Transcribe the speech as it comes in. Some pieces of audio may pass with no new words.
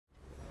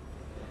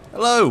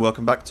Hello,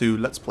 welcome back to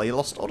Let's Play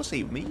Lost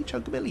Odyssey with me,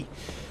 Chunkabilly.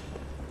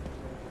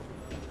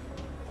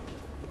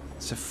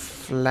 It's a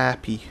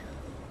flappy.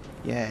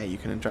 Yeah, you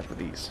can interact with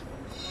these.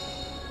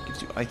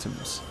 Gives you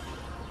items.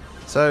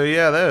 So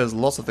yeah, there's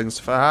lots of things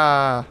to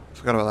forgot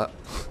about that.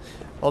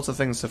 Lots of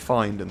things to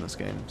find in this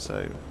game,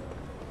 so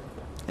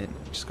you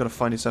just gotta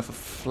find yourself a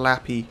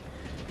flappy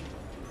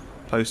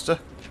poster,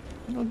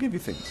 and I'll give you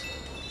things.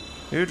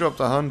 Who dropped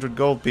 100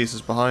 gold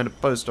pieces behind a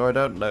poster? I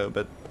don't know,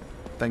 but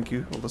thank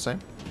you all the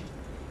same.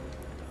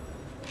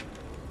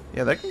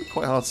 Yeah, they can be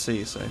quite hard to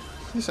see, so you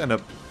just end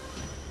up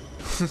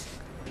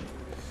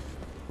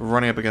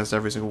running up against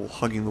every single wall,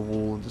 hugging the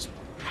wall, and just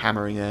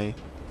hammering A.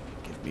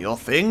 Give me your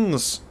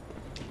things!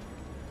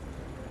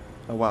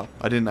 Oh wow,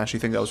 I didn't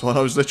actually think that was what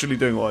I was literally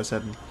doing what I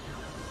said, and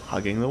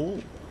hugging the wall.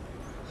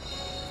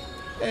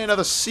 Hey,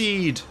 another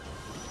seed!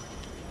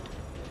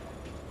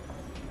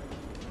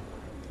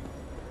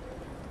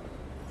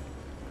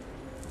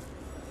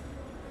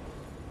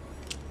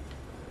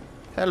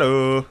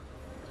 Hello!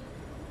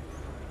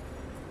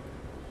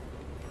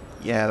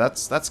 Yeah,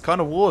 that's kind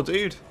of war,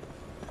 dude.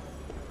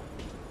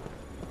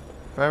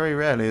 Very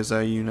rarely is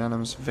there a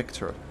unanimous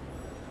victor.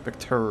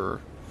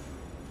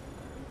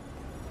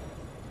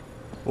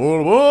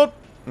 All aboard!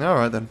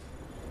 Alright then.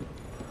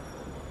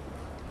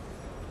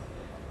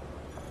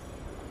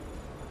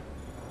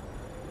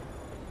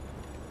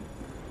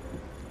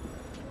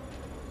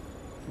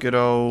 Good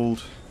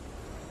old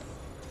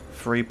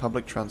free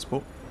public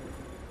transport.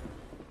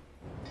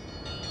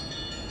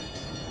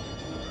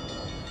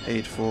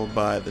 Paid for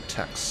by the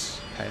taxpayer.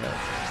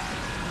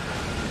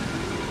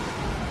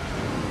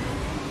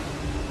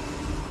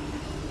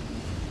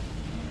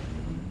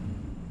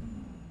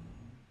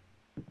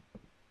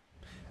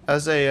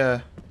 As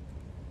a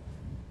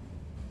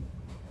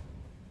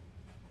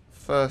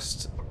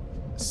first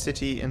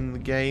city in the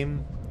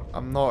game,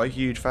 I'm not a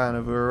huge fan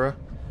of Uhra.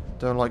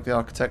 Don't like the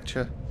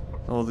architecture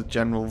or the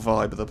general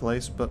vibe of the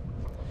place, but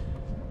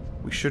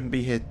we shouldn't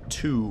be here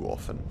too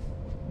often.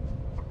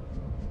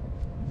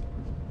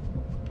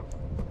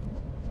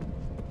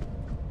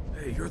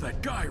 Hey, you're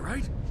that guy,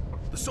 right?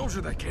 The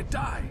soldier that can't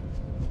die.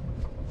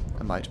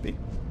 I might be.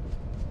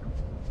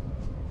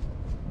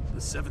 The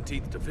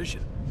 17th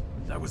Division.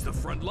 That was the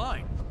front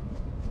line.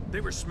 They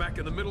were smack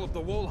in the middle of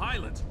the Wool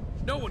Highlands.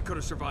 No one could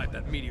have survived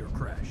that meteor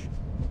crash.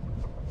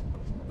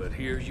 But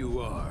here you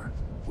are,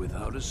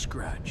 without a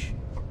scratch.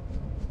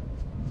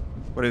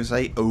 What do you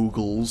say,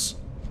 ogles?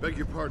 Beg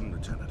your pardon,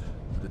 Lieutenant,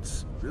 but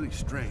it's really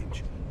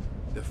strange.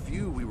 The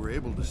few we were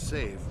able to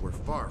save were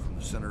far from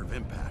the center of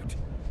impact,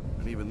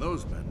 and even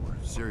those men were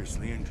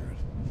seriously injured.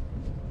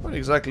 What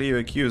exactly are you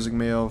accusing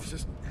me of?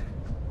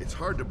 It's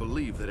hard to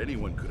believe that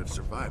anyone could have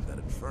survived that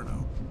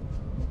inferno.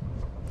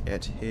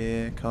 Yet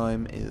here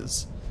Kaim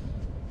is.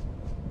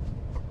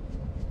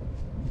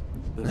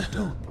 Then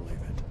don't believe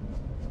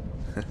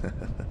it.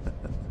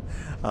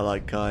 I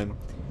like Kaim.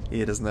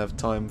 He doesn't have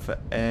time for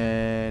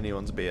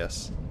anyone's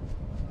BS.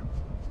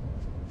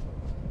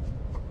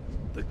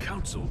 The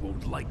Council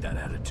won't like that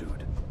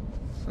attitude.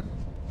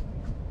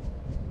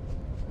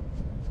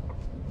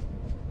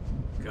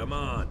 Come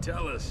on,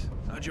 tell us.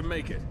 How'd you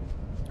make it?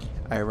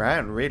 I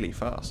ran really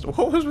fast.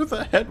 What was with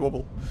that head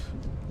wobble?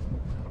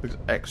 Looks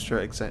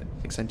extra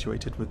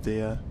accentuated with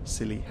the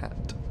silly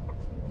hat.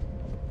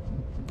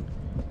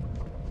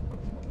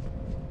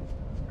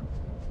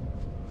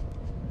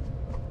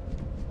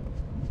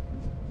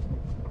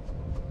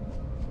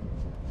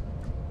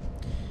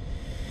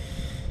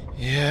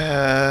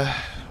 Yeah,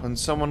 when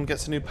someone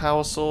gets a new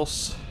power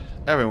source,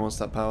 everyone wants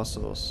that power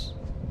source.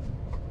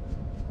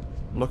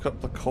 Look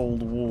up the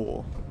Cold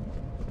War.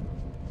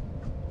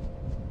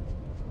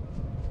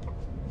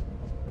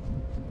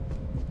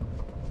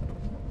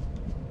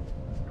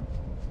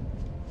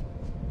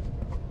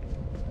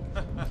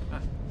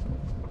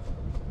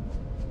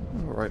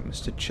 Alright,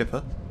 Mr.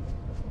 Chipper.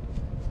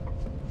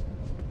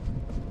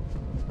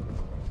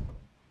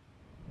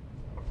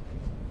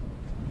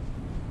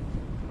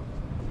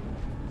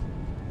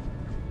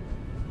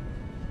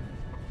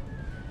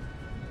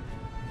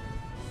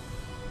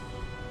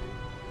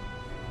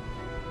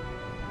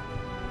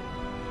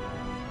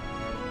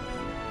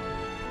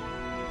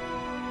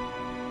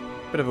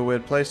 Bit of a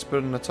weird place to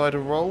put in a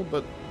title role,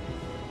 but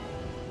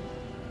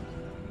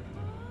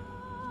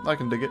I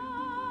can dig it.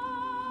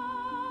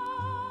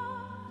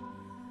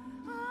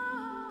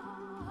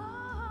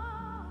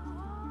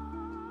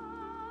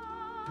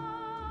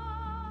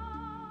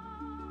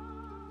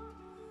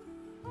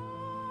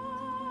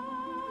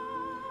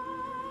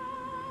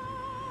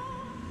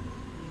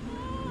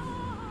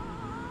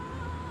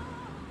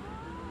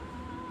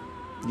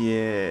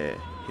 Yeah,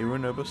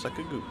 Hironobu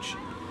Sakaguchi.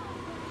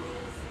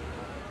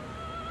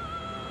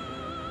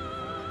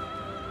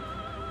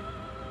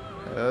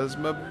 There's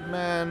my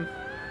man.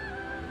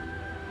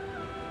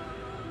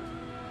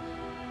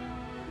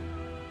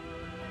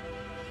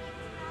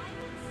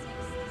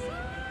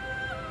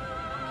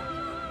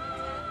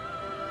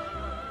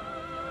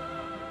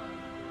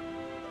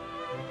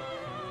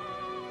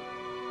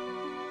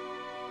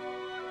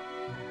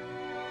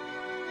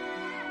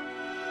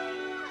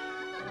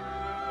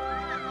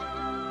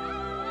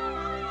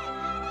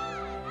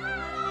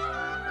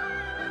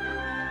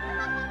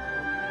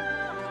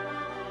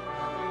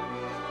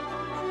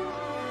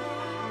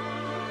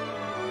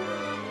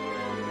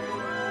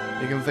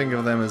 You can think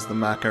of them as the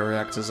Mako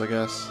reactors, I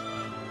guess.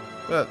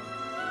 But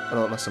a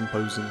lot less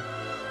imposing.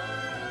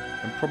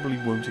 And probably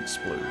won't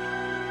explode.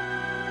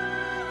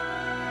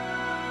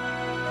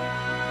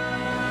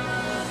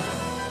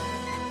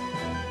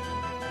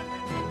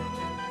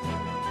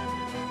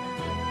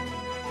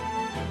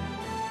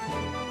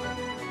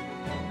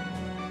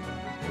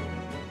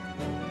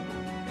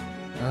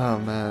 Oh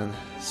man,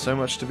 so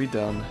much to be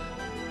done.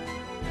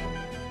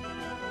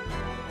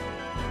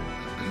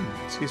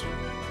 Excuse me.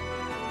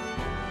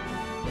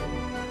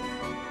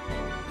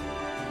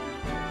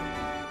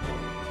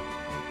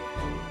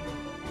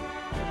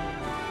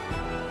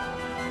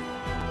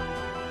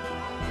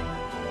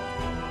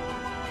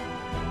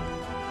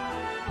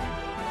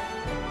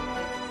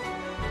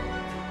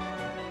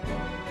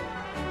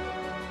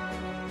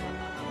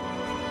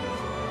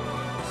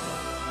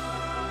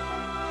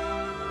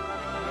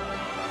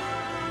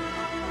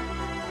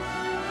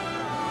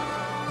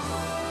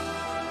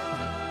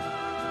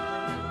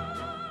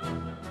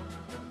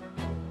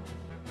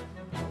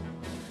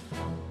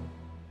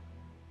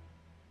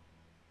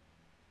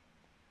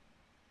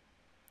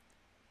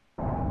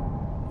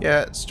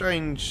 Yeah,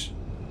 strange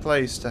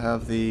place to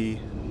have the...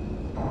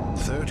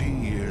 30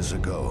 years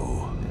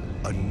ago,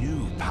 a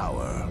new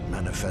power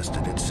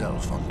manifested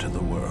itself onto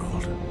the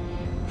world.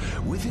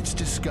 With its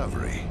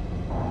discovery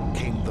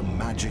came the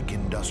magic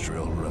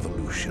industrial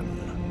revolution.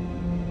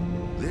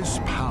 This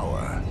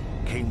power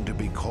came to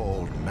be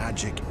called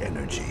magic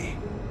energy.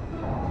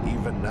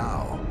 Even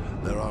now,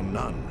 there are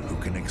none who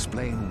can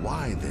explain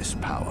why this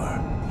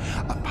power,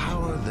 a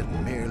power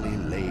that merely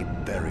lay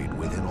buried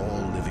within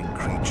all living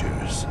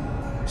creatures,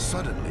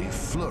 suddenly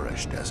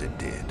flourished as it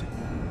did.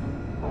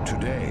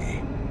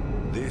 Today,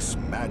 this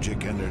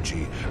magic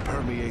energy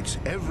permeates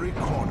every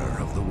corner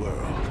of the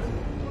world.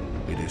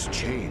 It has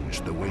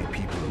changed the way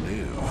people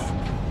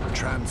live,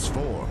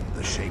 transformed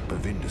the shape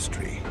of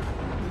industry,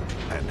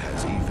 and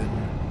has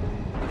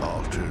even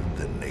altered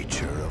the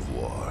nature of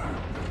war.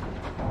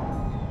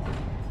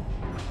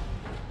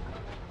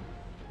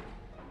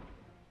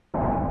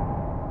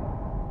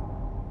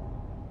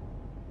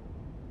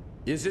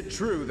 Is it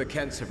true the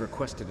Kents have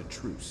requested a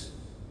truce?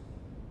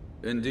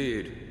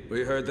 Indeed.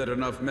 We heard that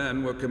enough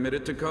men were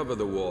committed to cover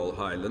the Wall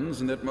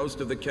Highlands and that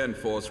most of the Kent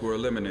force were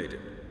eliminated.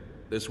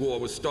 This war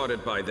was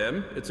started by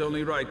them. It's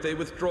only right they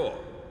withdraw.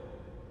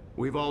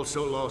 We've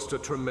also lost a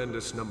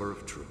tremendous number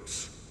of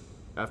troops.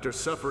 After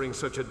suffering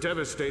such a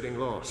devastating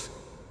loss,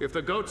 if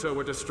the Goza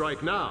were to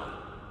strike now,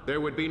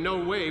 there would be no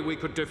way we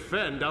could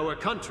defend our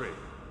country.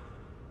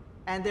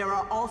 And there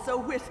are also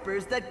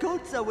whispers that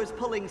Goza was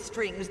pulling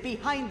strings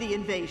behind the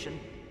invasion.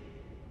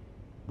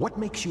 What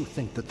makes you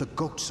think that the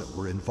Goza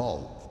were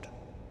involved?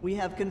 We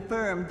have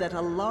confirmed that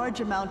a large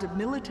amount of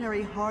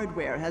military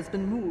hardware has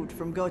been moved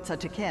from Goza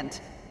to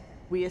Kent.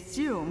 We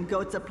assume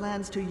Goza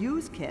plans to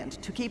use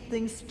Kent to keep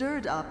things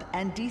stirred up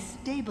and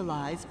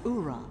destabilize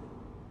Uhra.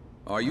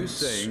 Are you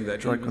saying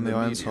that Strike even when the the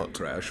iron's meteor hot.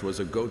 crash was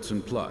a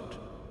Goatson plot?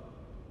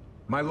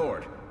 My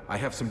lord, I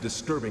have some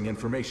disturbing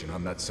information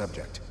on that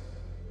subject.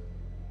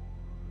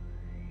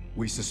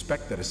 We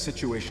suspect that a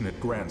situation at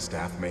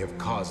Grandstaff may have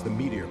caused the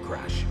meteor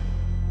crash.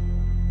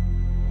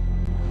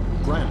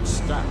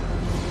 Grandstaff.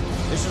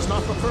 This is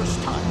not the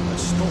first time that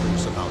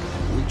stories about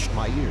it reached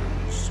my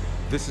ears.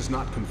 This is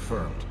not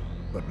confirmed,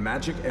 but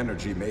magic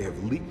energy may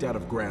have leaked out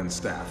of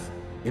Grandstaff,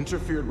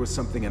 interfered with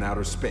something in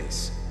outer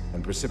space,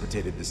 and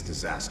precipitated this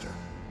disaster.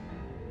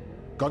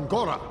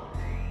 Gongora,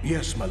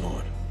 Yes, my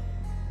lord.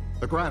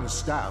 the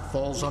Grandstaff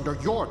falls under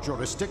your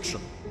jurisdiction.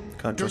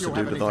 Can't Do trust you a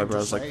have dude with anything to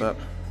eyebrows like say? that.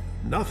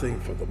 Nothing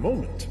for the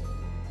moment.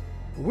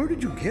 Where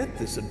did you get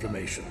this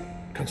information?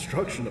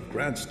 Construction of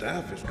Grand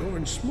Staff is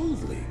going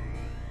smoothly.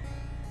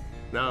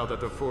 Now that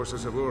the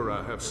forces of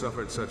Uhra have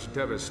suffered such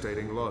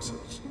devastating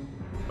losses,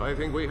 I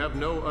think we have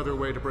no other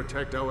way to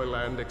protect our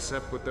land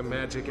except with the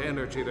magic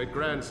energy that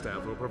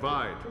Grandstaff will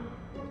provide.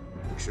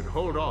 We should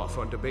hold off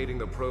on debating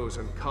the pros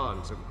and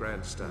cons of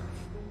Grandstaff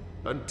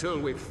until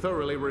we've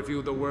thoroughly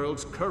reviewed the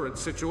world's current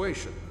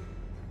situation.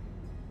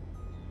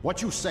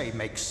 What you say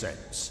makes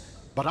sense,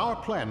 but our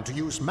plan to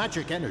use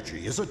magic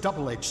energy is a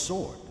double-edged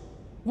sword.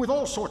 With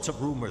all sorts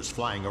of rumors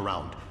flying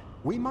around,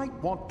 we might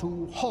want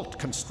to halt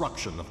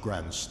construction of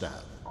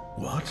Grandstaff.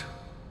 What?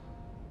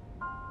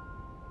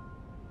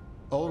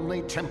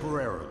 Only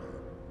temporarily.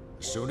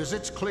 As soon as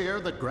it's clear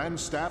that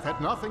Grandstaff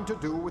had nothing to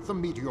do with the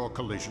meteor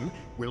collision,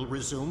 we'll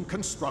resume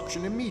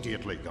construction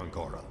immediately,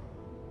 Gongora.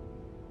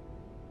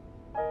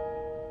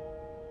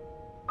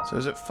 So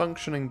is it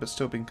functioning but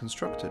still being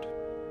constructed?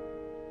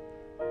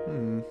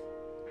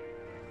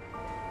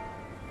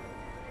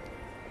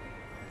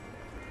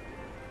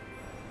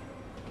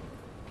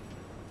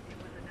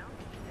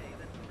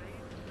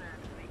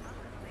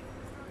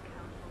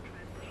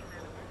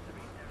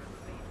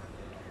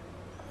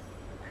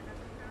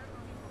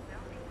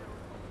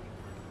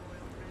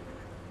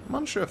 I'm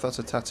unsure if that's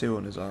a tattoo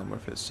on his arm or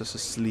if it's just a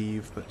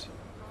sleeve, but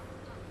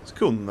it's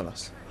cool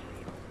nonetheless.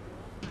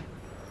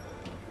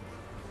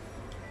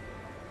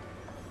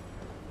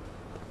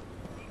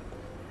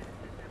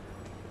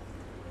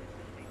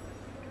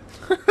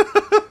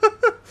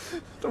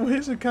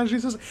 hits and casually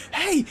says,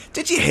 "Hey,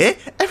 did you hear?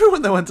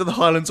 Everyone that went to the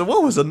Highlands of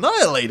War was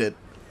annihilated."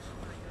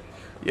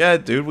 Yeah,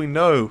 dude, we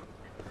know.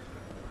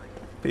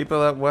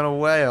 People that went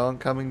away aren't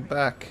coming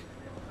back.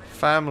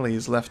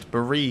 Families left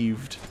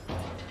bereaved.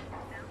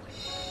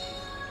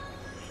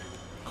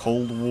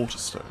 Cold water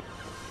stone.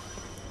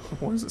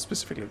 Why is it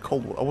specifically a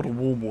cold water? I want a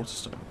warm water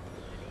stone.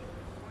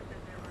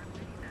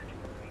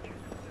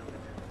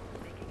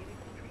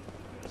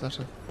 Is that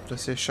a... Did I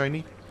see a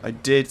shiny? I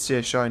did see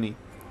a shiny.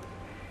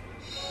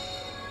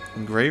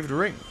 Engraved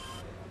ring.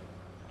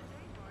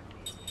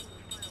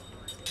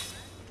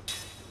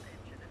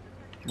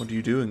 What do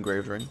you do,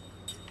 engraved ring?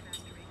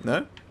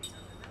 No?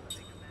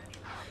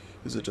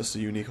 Is it just a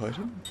unique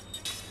item?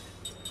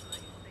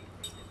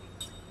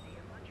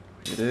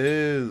 It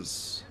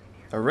is.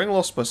 A ring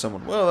lost by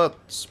someone. Well,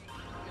 that's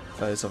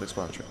fairly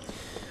self-explanatory.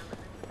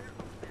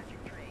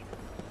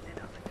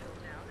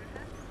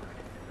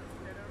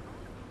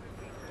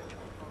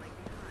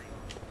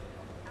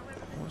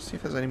 I want to see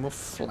if there's any more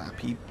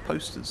flappy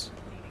posters.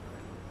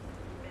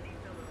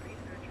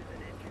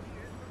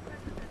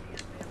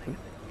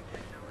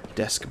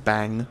 Desk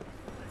bang.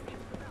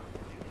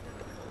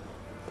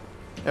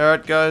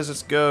 Alright guys,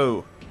 let's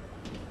go.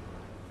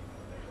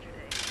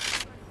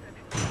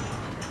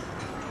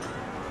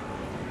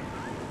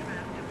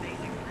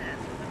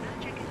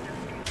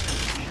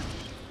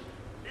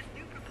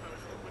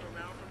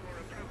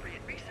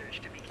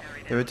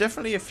 There are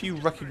definitely a few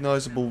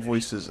recognizable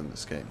voices in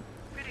this game.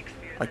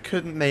 I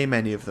couldn't name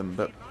any of them,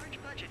 but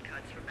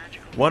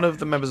one of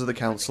the members of the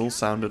council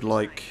sounded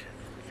like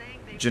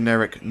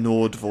generic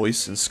Nord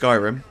voice in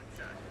Skyrim,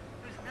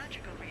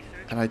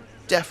 and I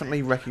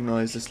definitely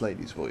recognise this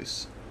lady's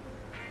voice.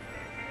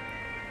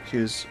 She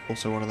was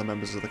also one of the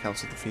members of the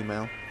council, the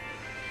female.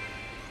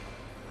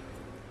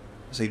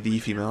 I say the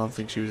female, I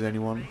think she was the only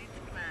one.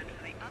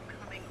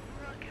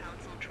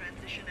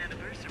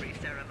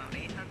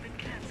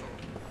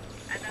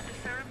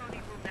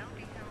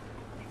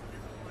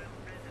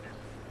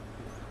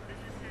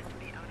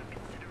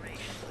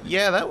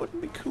 Yeah, that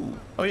wouldn't be cool.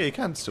 Oh yeah, you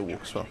can still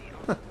walk as well.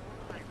 Huh.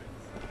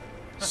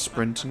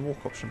 Sprint and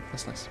walk option.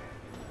 That's nice.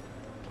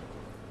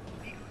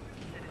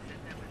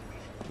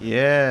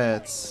 Yeah,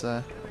 it's...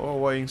 oh,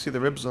 well, you can see the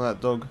ribs on that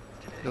dog.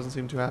 He doesn't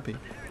seem too happy.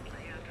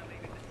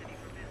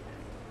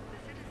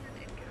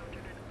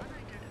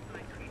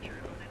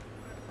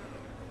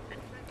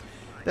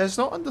 There's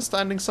not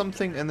understanding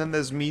something, and then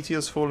there's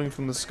meteors falling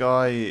from the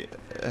sky,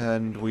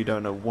 and we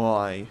don't know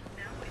why.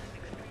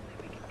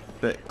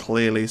 But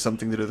clearly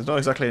something to do. There's not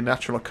exactly a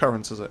natural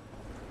occurrence, is it?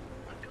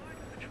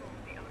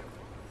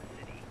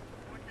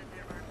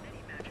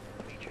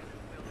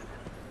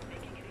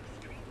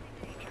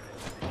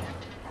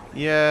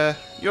 Yeah,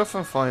 you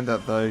often find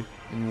that though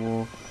in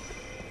war,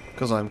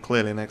 because I'm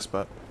clearly an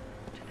expert.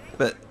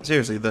 But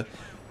seriously, the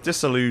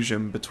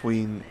disillusion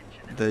between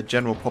the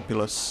general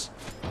populace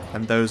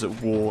and those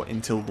at war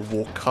until the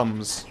war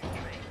comes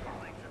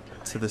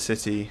to the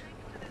city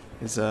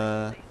is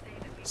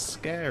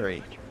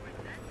scary.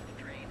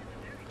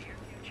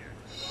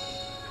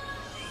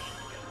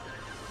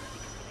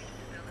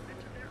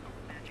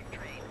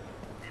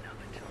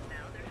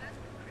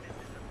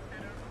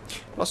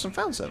 Lost and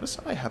found service.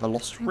 I have a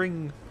lost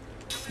ring.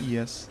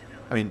 Yes.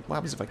 I mean, what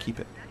happens if I keep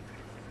it?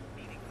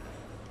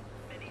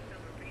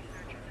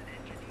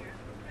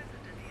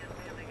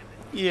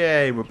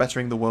 Yay, we're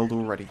bettering the world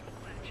already.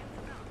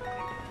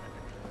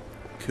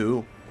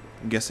 Cool.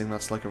 I'm guessing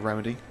that's like a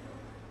remedy.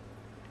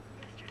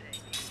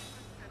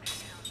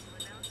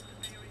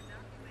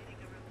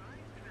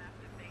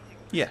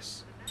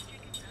 Yes.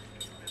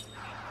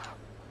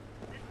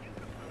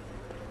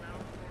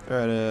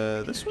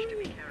 Alright, this one?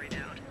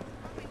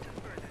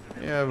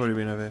 Yeah, I've already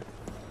been over here.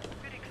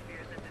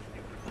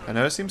 I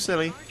know it seems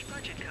silly,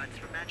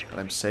 but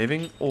I'm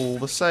saving all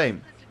the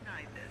same.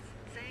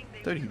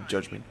 Don't even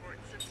judge me.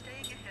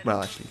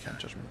 Well, actually, you can't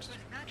judge me.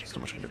 There's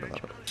not much I can do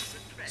about that,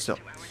 but still.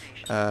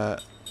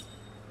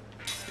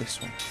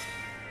 This one.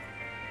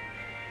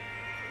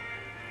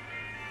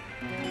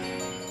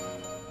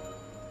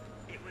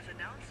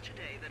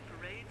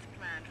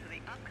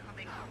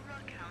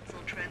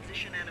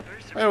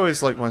 I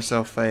always like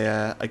myself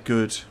a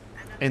good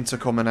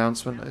intercom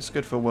announcement. It's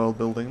good for world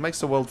building. It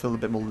makes the world feel a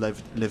bit more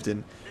lived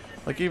in.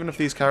 Like, even if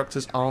these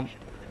characters aren't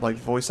like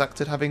voice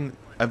acted, having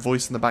a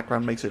voice in the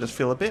background makes it just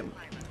feel a bit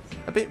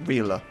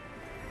realer,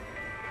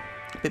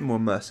 a bit more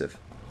immersive.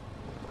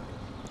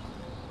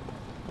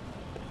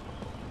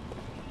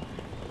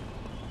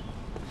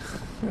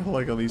 I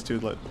like how these two,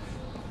 like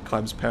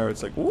Kaim's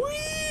parents, like,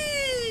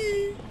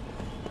 whee!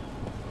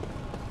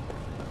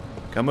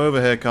 Come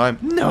over here, Kaim.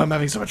 No, I'm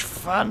having so much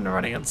fun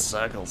running in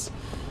circles.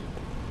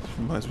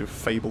 Reminds me of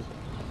Fable.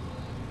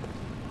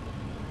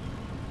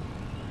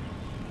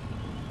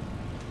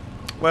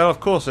 Well, of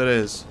course it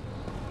is.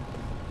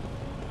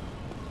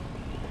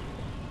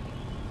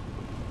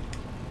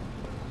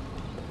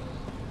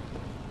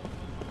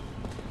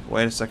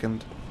 Wait a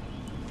second.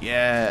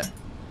 Yeah.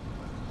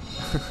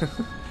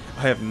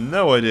 I have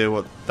no idea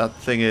what that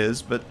thing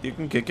is, but you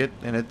can kick it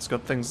and it's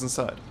got things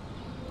inside.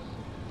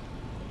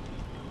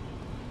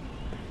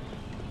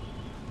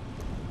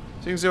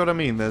 So you can see what I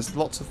mean. There's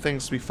lots of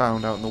things to be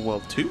found out in the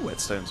world. 2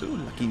 whetstones. Ooh,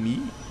 lucky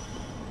me.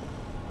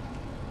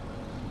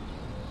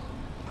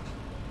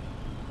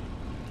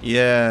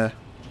 Yeah.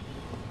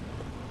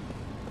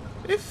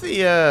 If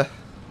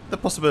the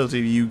possibility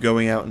of you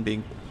going out and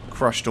being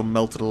crushed or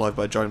melted alive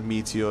by a giant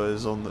meteor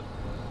is on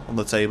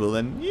the table,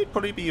 then you'd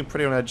probably be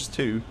pretty on edge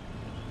too.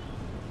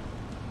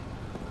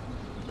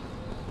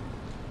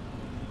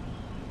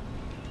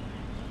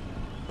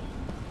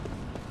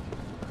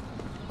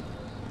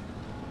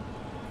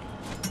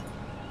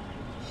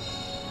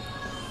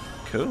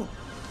 Cool.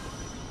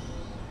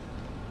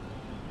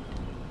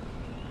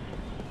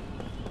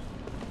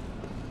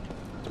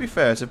 To be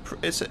fair,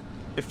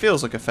 it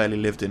feels like a fairly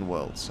lived-in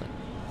world. So.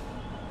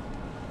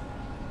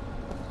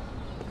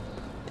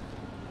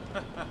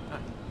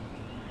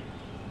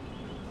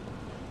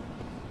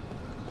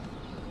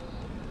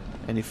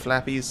 Any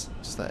flappies?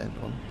 Just that end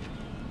one.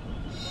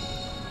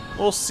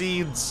 Or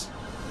seeds.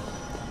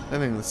 I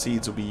think the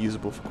seeds will be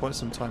usable for quite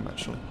some time,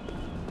 actually.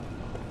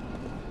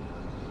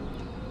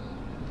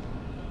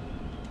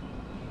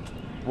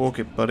 Walk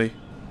it, buddy.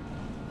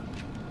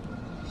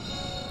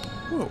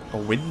 Ooh, a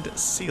wind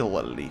seal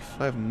leaf.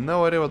 I have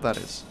no idea what that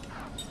is.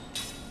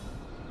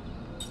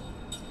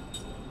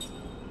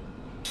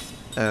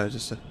 Oh,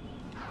 just a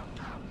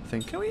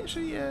thing. Can we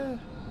actually,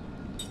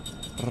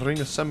 ring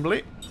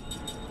assembly?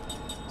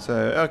 So,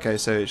 okay,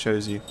 so it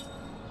shows you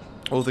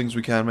all things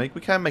we can make.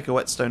 We can make a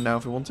whetstone now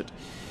if we wanted.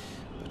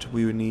 But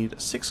we would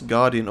need 6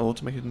 guardian ore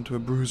to make it into a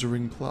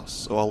bruisering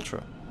plus, or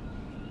ultra.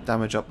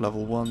 Damage up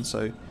level 1,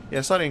 so yeah,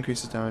 slightly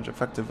increases damage.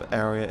 Effective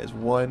area is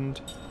widened.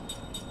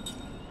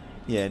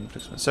 Yeah,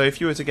 so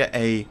if you were to get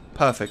a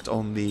perfect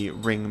on the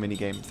ring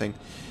minigame thing,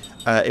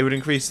 it would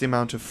increase the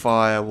amount of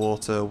fire,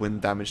 water,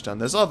 wind damage done.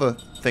 There's other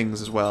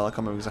things as well, I can't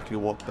remember exactly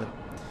what,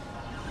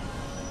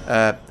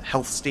 but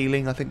health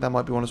stealing, I think that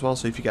might be one as well,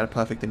 so if you get a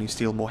perfect then you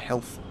steal more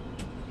health.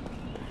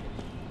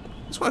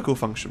 It's quite a cool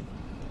function.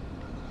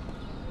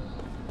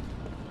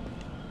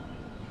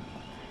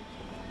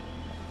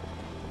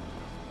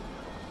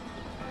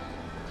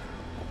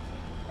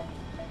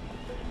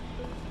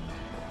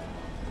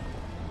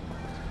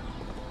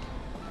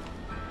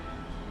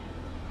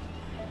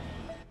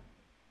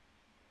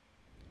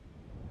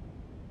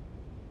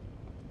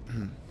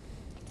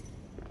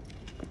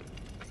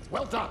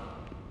 Well done.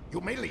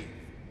 You may leave.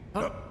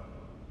 Up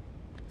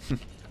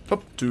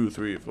 2,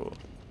 3, 4.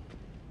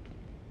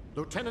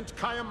 Lieutenant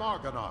Kaim,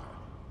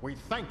 we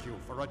thank you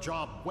for a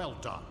job well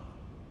done.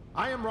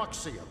 I am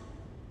Roxium,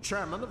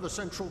 chairman of the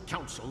Central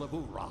Council of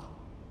Uhra.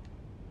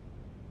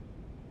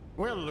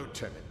 Well,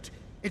 Lieutenant,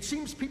 it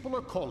seems people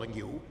are calling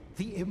you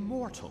the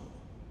Immortal.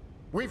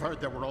 We've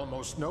heard there were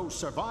almost no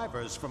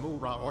survivors from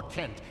Uhra or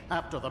Kent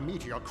after the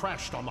meteor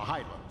crashed on the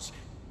Highlands.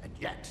 And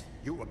yet,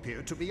 you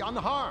appear to be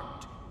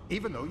unharmed,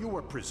 even though you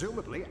were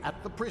presumably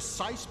at the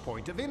precise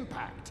point of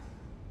impact.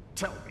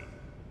 Tell me,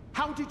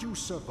 how did you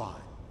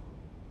survive?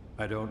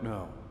 I don't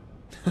know.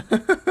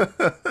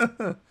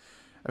 I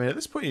mean, at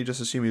this point you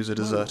just assume he was a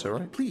deserter,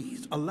 right?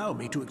 Please, allow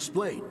me to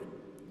explain.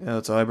 Yeah,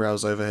 it's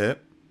eyebrows over here.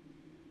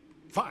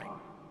 Fine.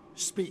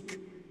 Speak.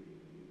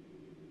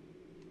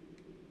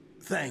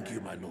 Thank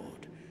you, my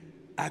lord.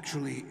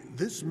 Actually,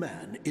 this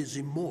man is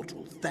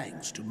immortal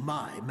thanks to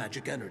my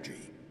magic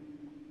energy.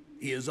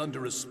 He is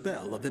under a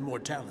spell of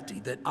immortality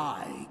that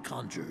I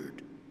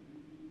conjured.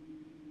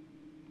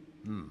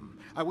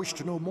 I wish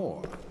to know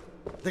more.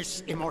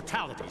 This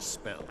immortality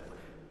spell,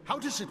 how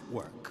does it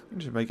work?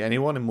 You should make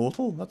anyone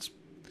immortal? That's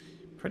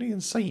pretty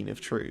insane if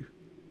true.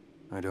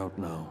 I don't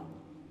know.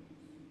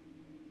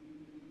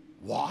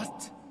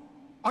 What?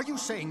 Are you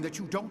saying that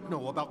you don't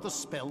know about the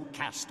spell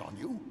cast on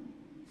you?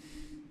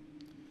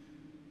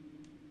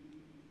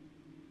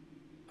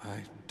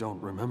 I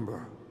don't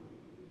remember.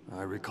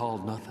 I recall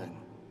nothing.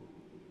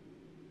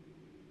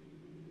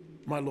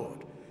 My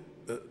lord,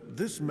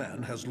 this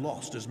man has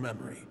lost his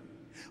memory.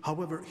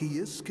 However, he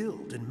is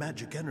skilled in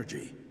magic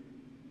energy,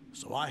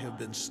 so I have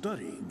been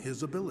studying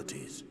his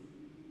abilities.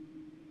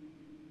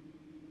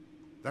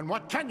 Then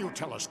what can you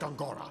tell us,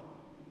 Gongora?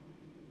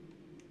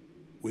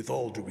 With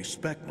all due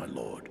respect, my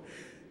lord,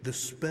 the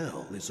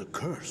spell is a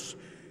curse.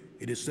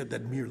 It is said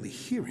that merely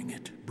hearing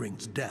it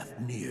brings death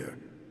near.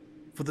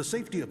 For the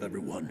safety of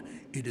everyone,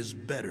 it is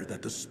better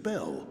that the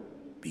spell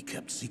be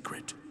kept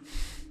secret.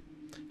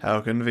 How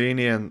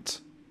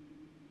convenient.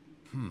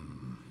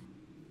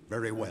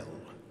 Very well.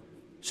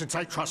 Since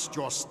I trust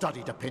your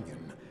studied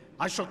opinion,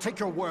 I shall take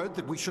your word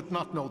that we should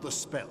not know the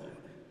spell.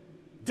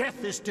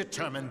 Death is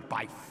determined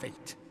by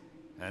fate,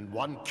 and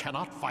one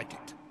cannot fight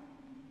it.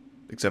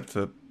 Except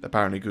for,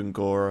 apparently,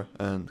 Gongora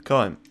and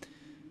Kaim.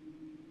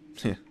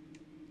 Yeah.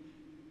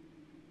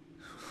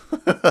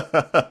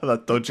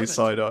 That dodgy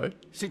side-eye.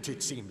 Since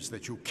it seems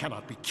that you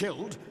cannot be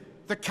killed,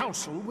 the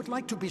Council would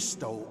like to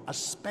bestow a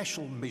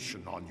special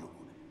mission on you.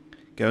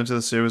 Go into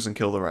the sewers and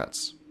kill the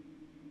rats.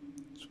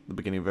 It's the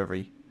beginning of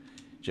every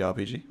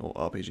JRPG, or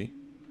RPG.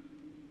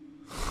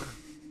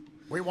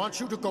 We want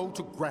you to go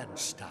to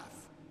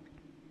Grandstaff.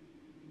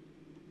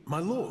 My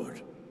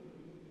lord.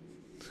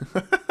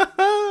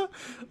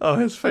 Oh,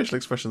 his facial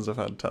expressions are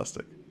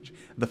fantastic.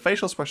 The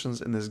facial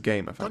expressions in this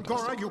game are fantastic.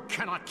 Gongora, you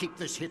cannot keep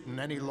this hidden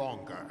any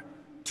longer.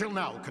 Till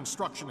now,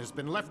 construction has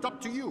been left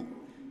up to you,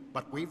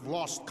 but we've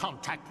lost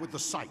contact with the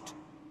site.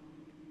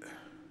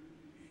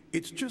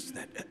 It's just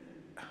that...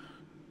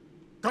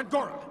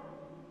 Gongora!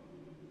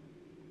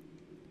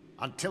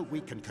 Until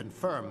we can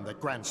confirm that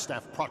Grand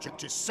Staff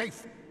project is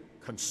safe,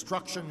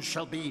 construction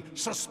shall be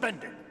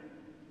suspended.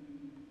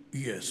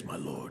 Yes, my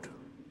lord.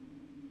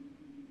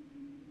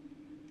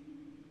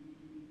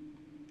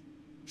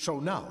 So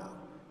now,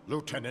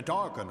 Lieutenant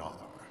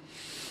Argonar.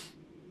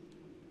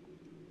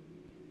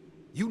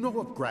 You know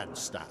of Grand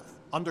Staff,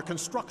 under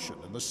construction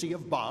in the Sea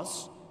of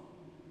Baz?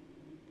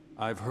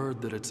 I've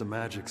heard that it's a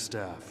magic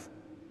staff.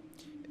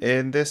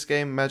 In this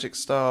game, magic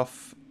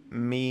staff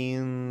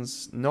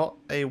means not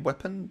a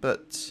weapon,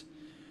 but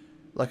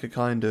like a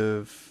kind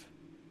of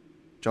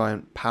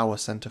giant power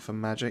center for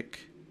magic.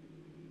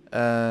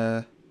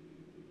 Yeah,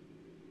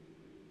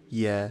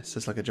 so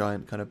it's like a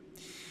giant kind of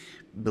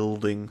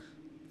building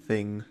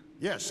thing.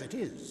 Yes, it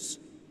is.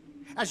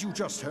 As you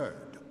just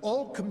heard,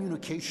 all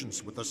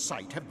communications with the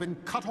site have been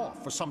cut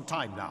off for some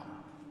time now.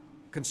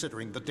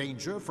 Considering the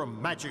danger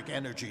from magic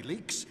energy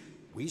leaks,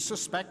 we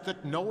suspect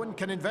that no one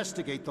can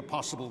investigate the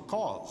possible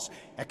cause,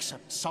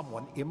 except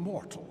someone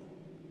immortal.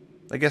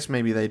 I guess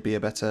maybe they'd be a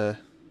better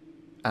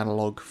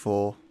analog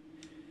for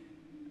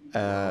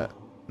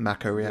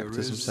Mako reactors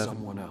There is instead.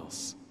 someone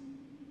else.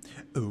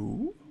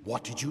 Ooh?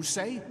 What did you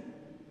say?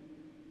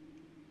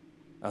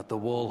 At the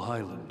Wall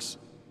Highlands,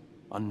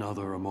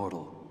 another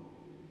immortal.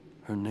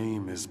 Her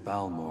name is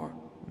Balmor.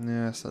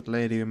 Yes, that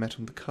lady we met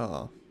on the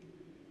car.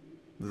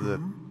 With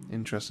the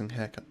interesting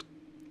haircut.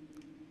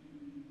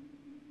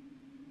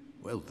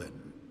 Well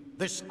then,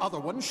 this other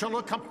one shall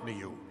accompany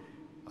you.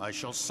 I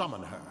shall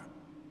summon her.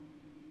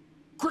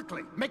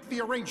 Quickly, make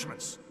the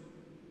arrangements.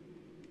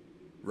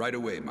 Right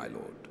away, my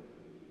lord.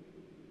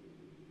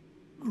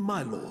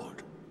 My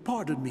lord,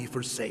 pardon me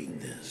for saying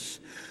this,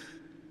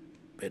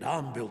 but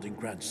I'm building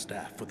Grand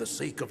Staff for the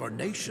sake of our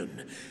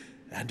nation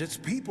and its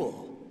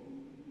people.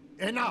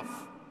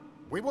 Enough!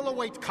 We will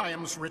await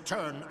Kaim's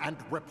return and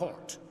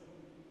report.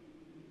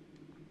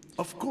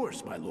 Of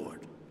course, my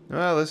lord.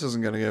 Well, this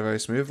isn't going to go very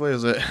smoothly,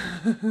 is it?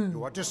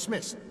 You are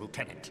dismissed,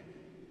 Lieutenant.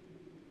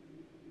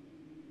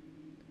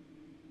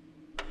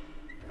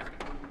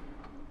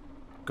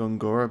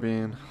 Gongora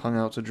being hung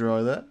out to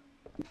dry there.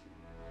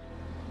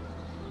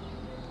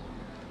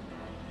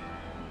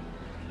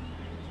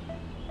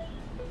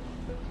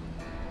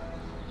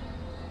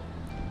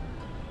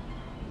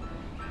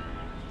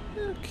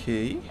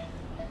 Okay.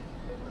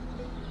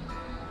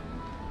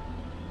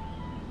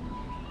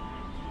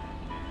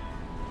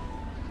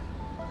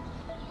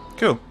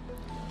 Cool.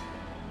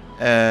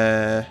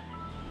 So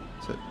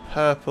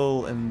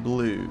purple and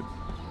blue.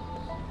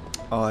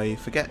 I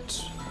forget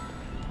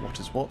what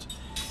is what.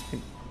 I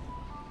think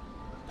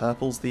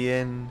purple's the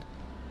inn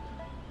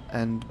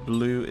and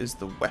blue is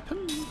the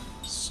weapon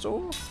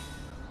store?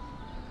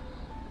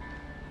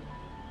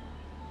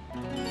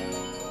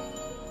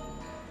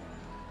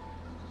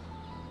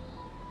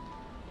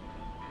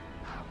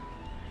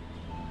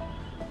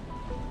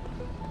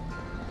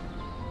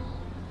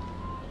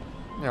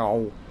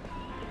 No.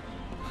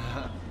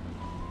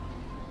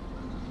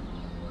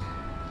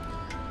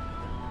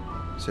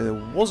 So there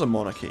was a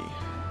monarchy.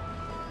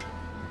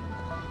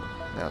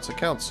 Now it's a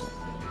council.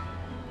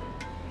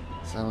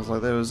 Sounds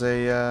like there was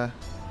a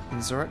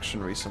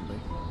insurrection recently.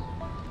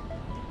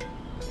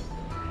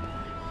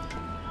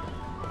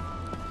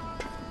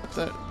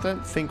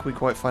 Don't think we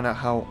quite find out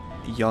how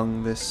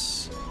young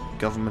this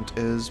government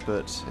is,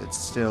 but it's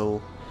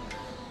still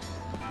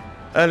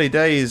early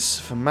days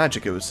for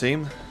magic, it would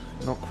seem.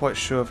 Not quite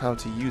sure of how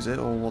to use it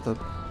or what the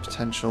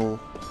potential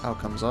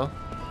outcomes are.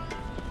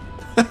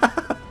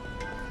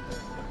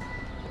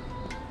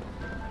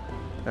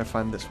 Gotta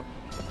find this one.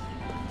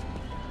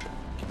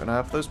 Keep an eye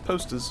out for those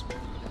posters.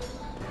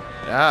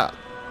 Yeah.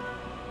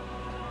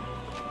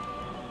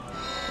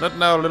 Not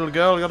now, little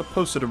girl. You got a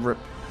poster to rip.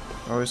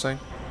 What are you saying?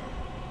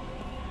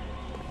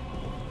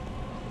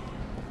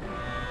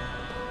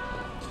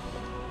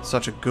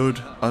 Such a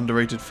good,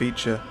 underrated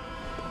feature.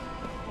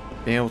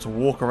 Being able to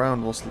walk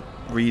around whilst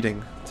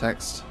reading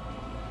text.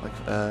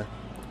 Like,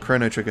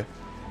 Chrono Trigger.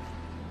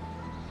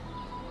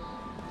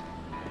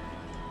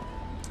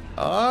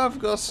 I've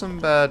got some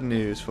bad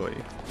news for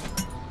you.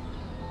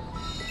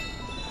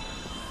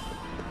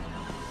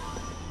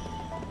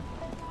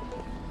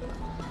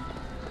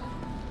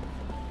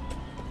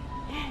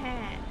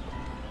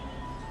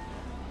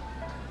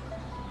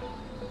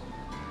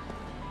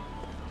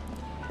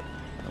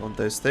 I want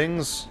those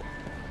things.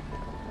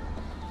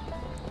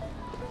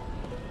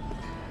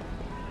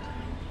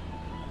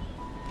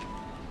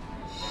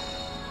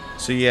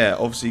 So yeah,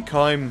 obviously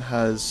Kaim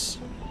has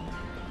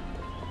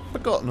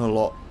forgotten a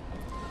lot.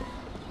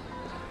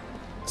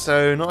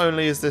 So not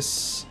only is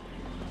this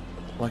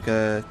like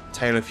a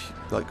tale of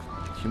like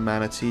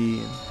humanity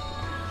and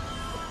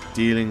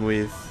dealing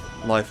with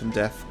life and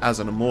death as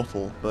an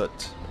immortal,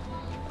 but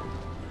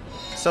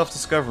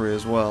self-discovery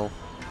as well.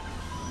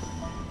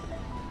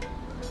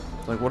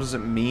 Like, what does it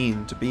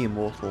mean to be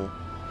immortal?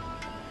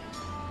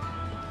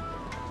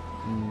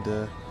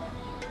 And,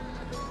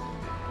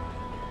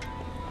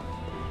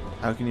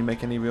 how can you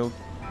make any real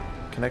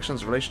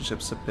connections,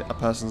 relationships? A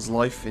person's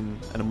life in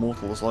an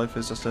immortal's life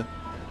is just a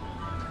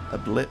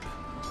blip.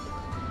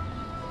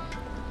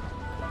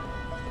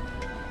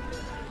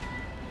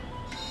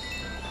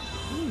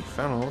 Ooh,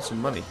 found a lot of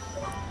money.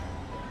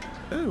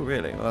 Oh,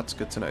 really? Well, that's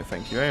good to know.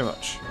 Thank you very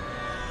much.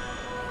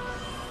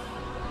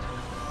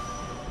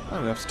 I'm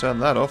going to have to turn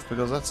that off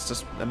because that's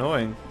just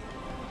annoying.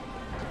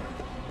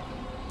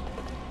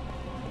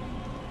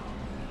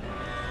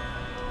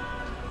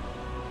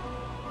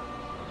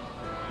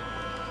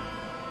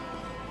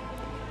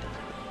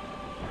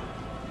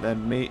 Let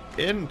me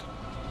in.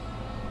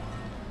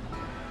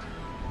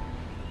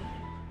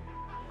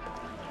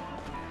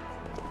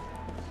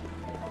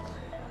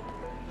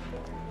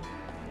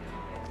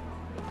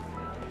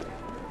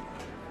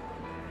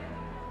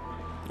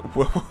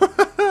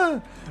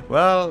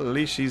 Well, at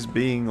least she's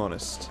being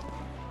honest.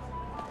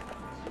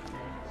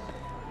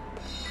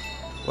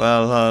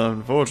 Well,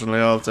 unfortunately,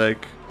 I'll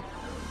take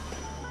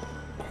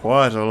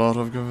quite a lot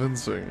of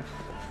convincing.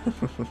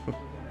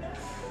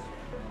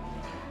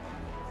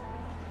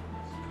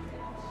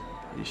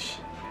 Yeesh.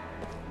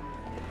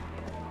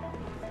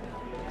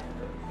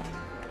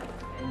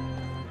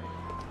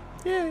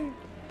 Yay!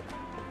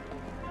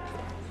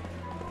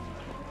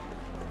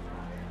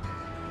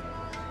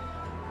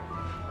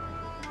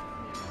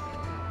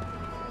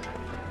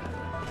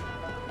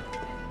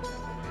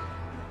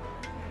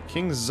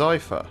 King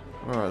Zypher.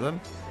 Alright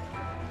then.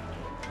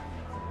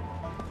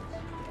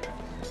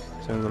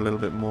 So a little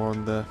bit more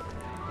on the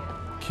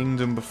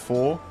kingdom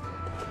before.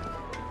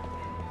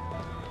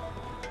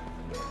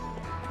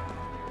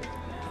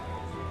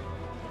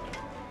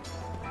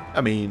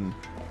 I mean,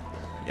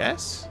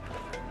 yes?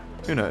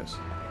 Who knows?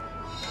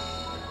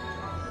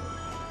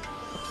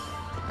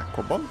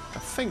 Aquabomb? I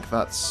think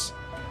that's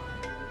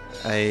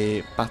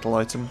a battle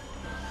item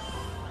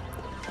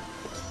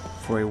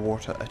for a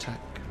water attack.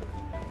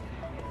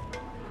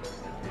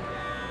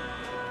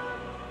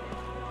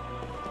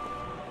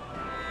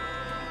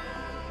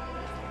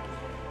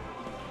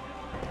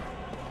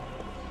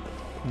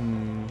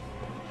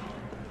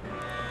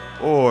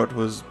 Or it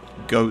was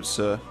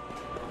Goatsa.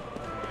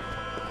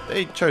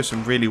 They chose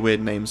some really weird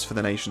names for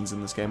the nations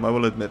in this game, I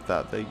will admit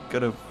that. They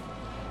could have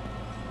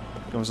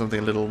gone with something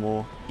a little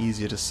more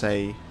easier to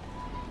say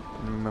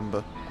and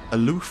remember.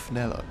 Aloof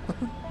Nella.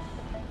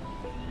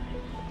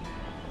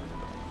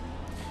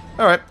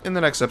 Alright, in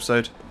the next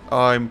episode,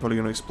 I'm probably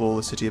going to explore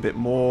the city a bit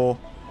more,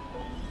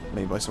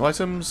 maybe buy some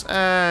items,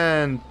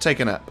 and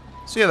take a nap.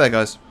 See you there,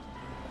 guys.